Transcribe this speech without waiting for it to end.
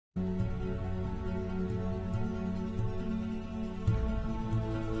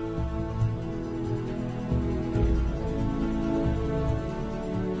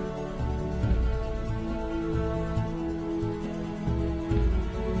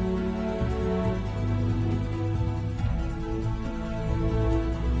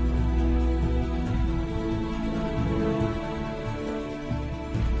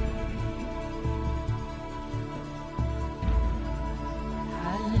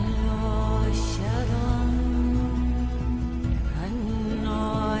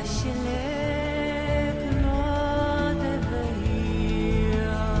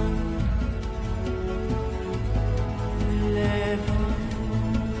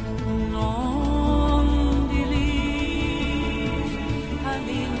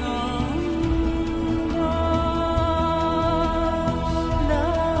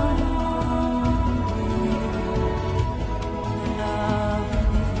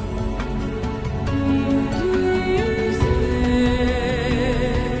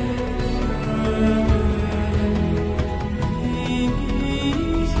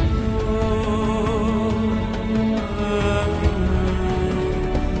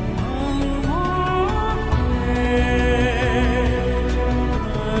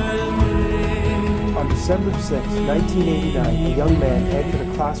December 6, 1989, a young man entered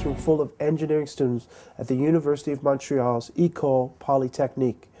a classroom full of engineering students at the University of Montreal's École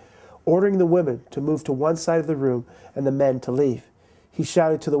Polytechnique, ordering the women to move to one side of the room and the men to leave. He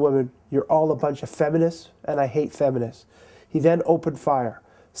shouted to the women, "You're all a bunch of feminists, and I hate feminists." He then opened fire.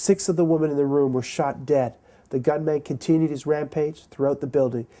 6 of the women in the room were shot dead. The gunman continued his rampage throughout the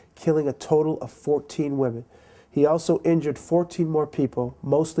building, killing a total of 14 women. He also injured 14 more people,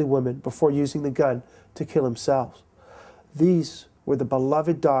 mostly women, before using the gun to kill himself. These were the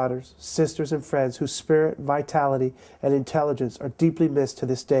beloved daughters, sisters, and friends whose spirit, vitality, and intelligence are deeply missed to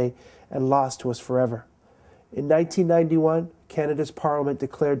this day and lost to us forever. In 1991, Canada's Parliament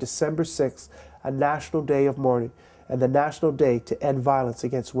declared December 6th a National Day of Mourning and the National Day to End Violence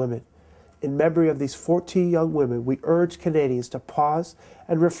Against Women. In memory of these 14 young women, we urge Canadians to pause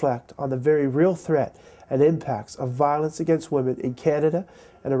and reflect on the very real threat and impacts of violence against women in Canada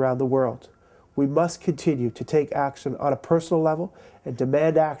and around the world. We must continue to take action on a personal level and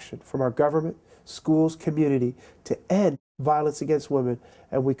demand action from our government, schools, community to end violence against women,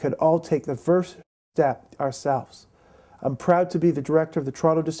 and we can all take the first step ourselves. I'm proud to be the director of the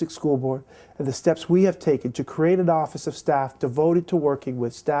Toronto District School Board, and the steps we have taken to create an office of staff devoted to working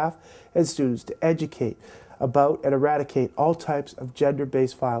with staff and students to educate about and eradicate all types of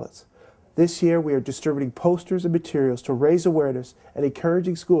gender-based violence. This year, we are distributing posters and materials to raise awareness and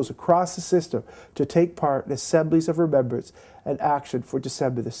encouraging schools across the system to take part in assemblies of remembrance and action for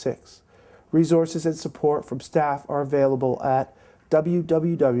December the 6th. Resources and support from staff are available at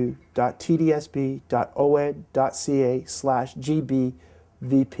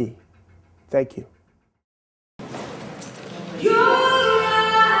www.tdsb.on.ca/gbvp. Thank you.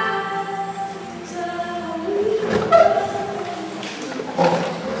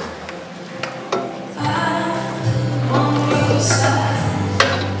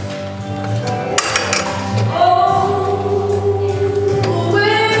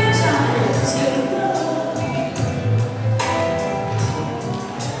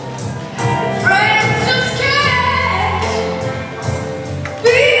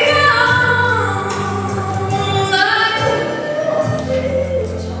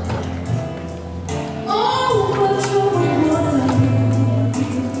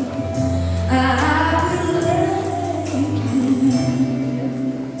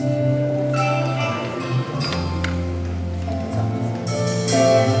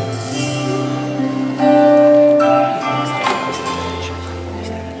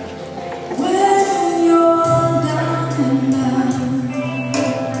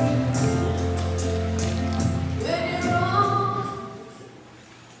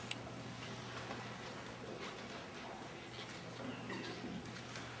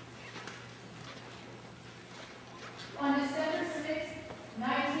 On December 6,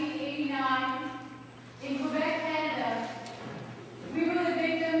 1989, in Quebec, Canada, we were the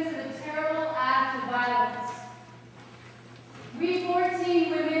victims of a terrible act of violence. We 14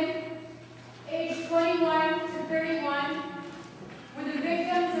 women, aged 21 to 31, were the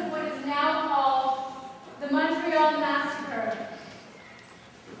victims of what is now called the Montreal Massacre.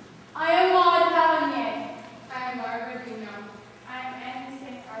 I am Maud Palanier. I am Margaret Vignon. I am Anne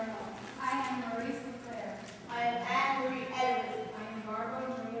St. Arnaud. I am Maurice Leclerc. I am Anne-Marie Edwards. I am Barbara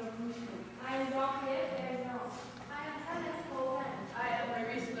Maria Boucher. I am Jean-Pierre Bergeron. I am Kenneth Cohen. I am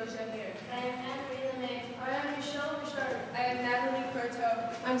Maurice Lochanier. I am Anne-Marie Lemay. I am Michelle Bouchard. I am Natalie Courteau.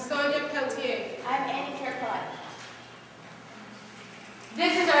 I'm Sonia Pelletier. I am Annie Kirkland.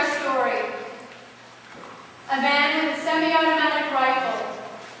 This is our story. A man with a semi-automatic rifle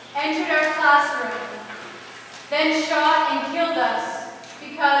entered our classroom, then shot and killed us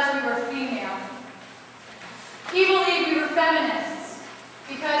because we were female. He believed we were feminists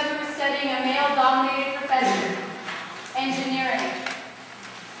because we were studying a male-dominated profession, engineering.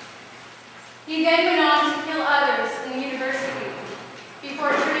 He then went on to kill others in the university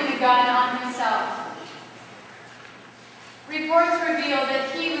before turning the gun on himself. Reports revealed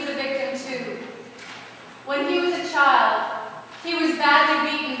that he was a victim too. When he was a child, he was badly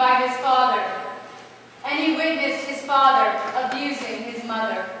beaten by his father, and he witnessed his father abusing his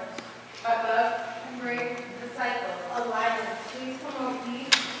mother. But love and break the cycle of violence. Please promote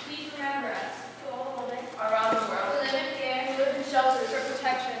peace. Please remember us. To all women Around the who world. live in care, who live in shelters For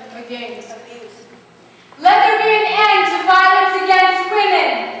protection against abuse. Let there be an end to violence against women.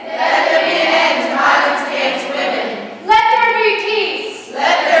 Let there be an end to violence against women. Let there be peace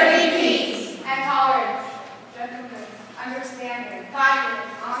Let there be peace, and tolerance. gentleness, understanding, kindness,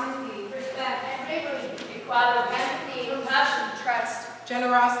 honesty, respect, and bravery, equality, empathy, compassion, trust,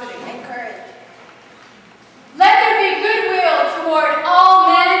 generosity, and courage. Let there be goodwill toward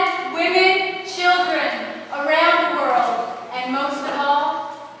all men, women, children,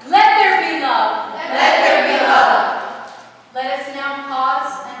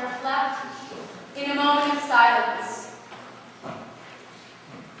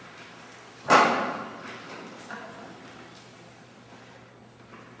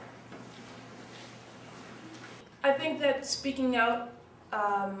 that speaking out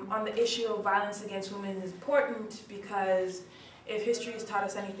on the issue of violence against women is important because if history has taught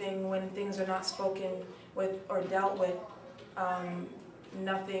us anything, when things are not spoken with or dealt with,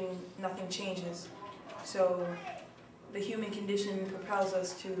 nothing changes. So the human condition propels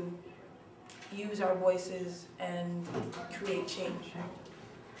us to use our voices and create change.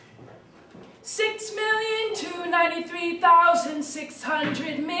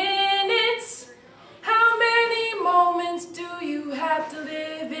 6,293,600 minutes. How many moments do you have to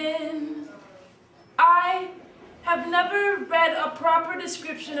live in? I have never read a proper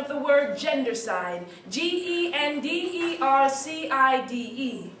description of the word gendercide,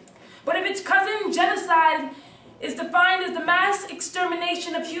 G-E-N-D-E-R-C-I-D-E. But if its cousin genocide is defined as the mass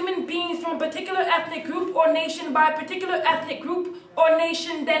extermination of human beings from a particular ethnic group or nation by a particular ethnic group or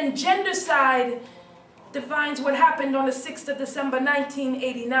nation, then gendercide defines what happened on the 6th of December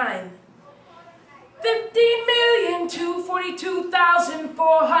 1989.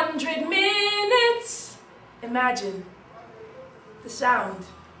 15,242,400 minutes. Imagine the sound,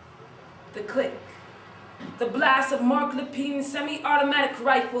 the click, the blast of Mark Lepine's semi-automatic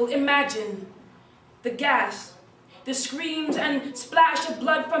rifle. Imagine the gas, the screams and splash of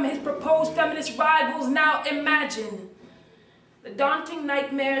blood from his proposed feminist rivals. Now imagine the daunting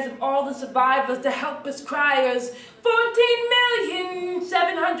nightmares of all the survivors, the helpless criers.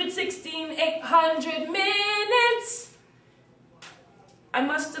 14,716,800 minutes. I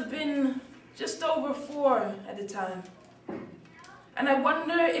must have been just over 4 at the time. And I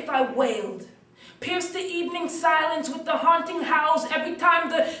wonder if I wailed, pierced the evening silence with the haunting howls every time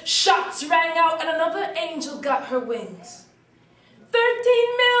the shots rang out and another angel got her wings.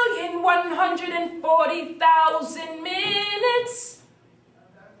 13,140,000 minutes.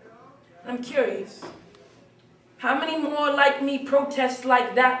 And I'm curious, how many more like me protest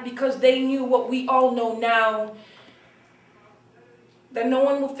like that because they knew what we all know now, that no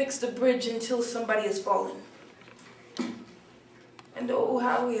one will fix the bridge until somebody has fallen. And oh,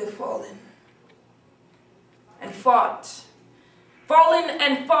 how we have fallen. And fought. Fallen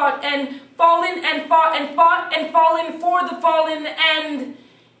and fought and fallen and fought and fought and fallen for the fallen. And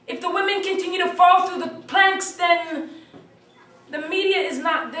if the women continue to fall through the planks, then the media is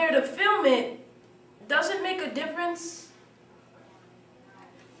not there to film it. Does it make a difference?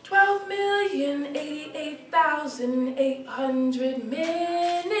 12,088,800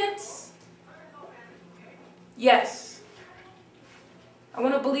 minutes. Yes. I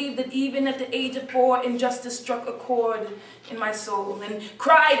want to believe that even at the age of 4, injustice struck a chord in my soul and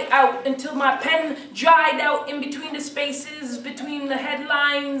cried out until my pen dried out in between the spaces, between the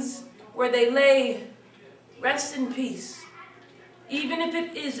headlines where they lay. Rest in peace. Even if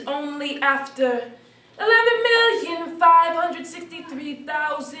it is only after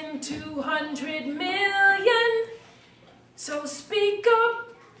 11,563,200 million. So speak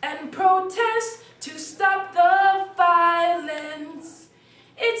up and protest to stop the violence.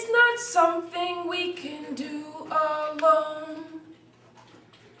 It's not something we can do alone.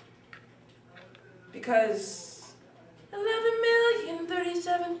 Because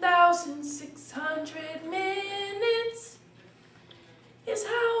 11,037,600 minutes is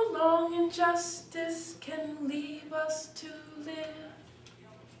how long injustice can leave us to live.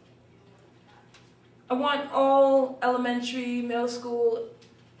 I want all elementary, middle school,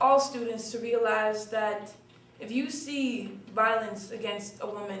 all students to realize that if you see violence against a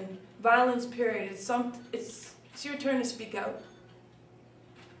woman, violence period, it's your turn to speak out.